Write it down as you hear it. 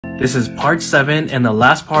This is part 7 and the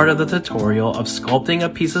last part of the tutorial of sculpting a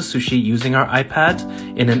piece of sushi using our iPads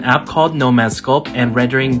in an app called Nomad Sculpt and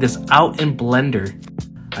rendering this out in Blender.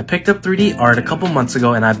 I picked up 3D art a couple months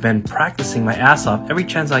ago and I've been practicing my ass off every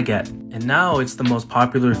chance I get. And now it's the most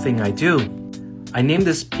popular thing I do. I named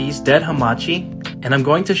this piece Dead Hamachi, and I'm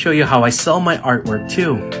going to show you how I sell my artwork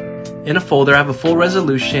too. In a folder I have a full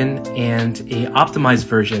resolution and a optimized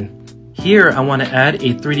version. Here I want to add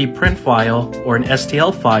a 3D print file or an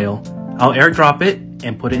STL file. I'll airdrop it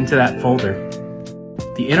and put it into that folder.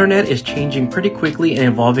 The internet is changing pretty quickly and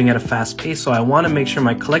evolving at a fast pace, so I want to make sure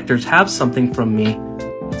my collectors have something from me.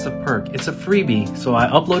 It's a perk, it's a freebie, so I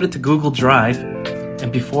upload it to Google Drive,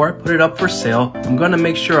 and before I put it up for sale, I'm going to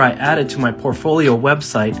make sure I add it to my portfolio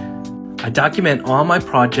website. I document all my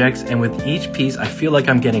projects, and with each piece I feel like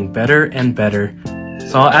I'm getting better and better.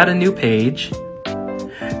 So I'll add a new page.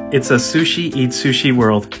 It's a sushi eat sushi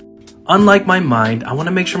world. Unlike my mind, I want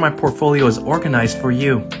to make sure my portfolio is organized for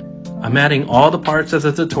you. I'm adding all the parts of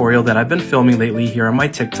the tutorial that I've been filming lately here on my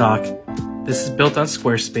TikTok. This is built on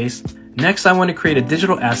Squarespace. Next, I want to create a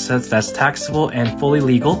digital asset that's taxable and fully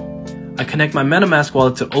legal. I connect my MetaMask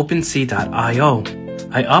wallet to Opensea.io.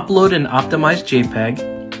 I upload an optimized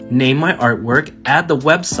JPEG, name my artwork, add the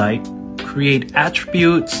website, create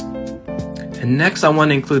attributes, and next I want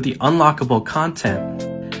to include the unlockable content.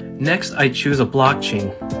 Next, I choose a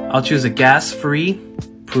blockchain. I'll choose a gas-free,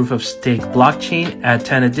 proof-of-stake blockchain, add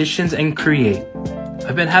 10 additions, and create.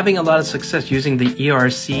 I've been having a lot of success using the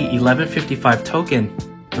ERC 1155 token.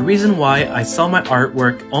 The reason why I sell my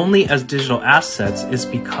artwork only as digital assets is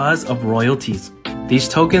because of royalties. These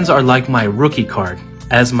tokens are like my rookie card.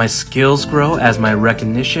 As my skills grow, as my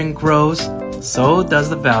recognition grows, so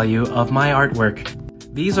does the value of my artwork.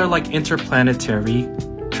 These are like interplanetary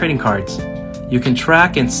trading cards. You can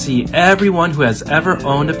track and see everyone who has ever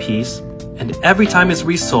owned a piece, and every time it's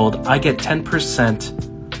resold, I get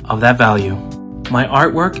 10% of that value. My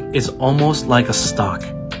artwork is almost like a stock.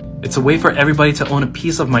 It's a way for everybody to own a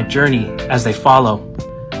piece of my journey as they follow.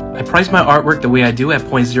 I price my artwork the way I do at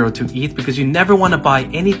 0.02 ETH because you never want to buy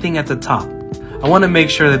anything at the top. I want to make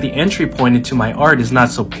sure that the entry point into my art is not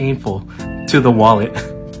so painful to the wallet.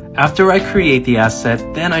 After I create the asset,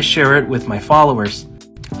 then I share it with my followers.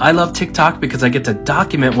 I love TikTok because I get to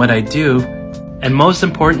document what I do and most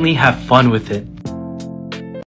importantly have fun with it.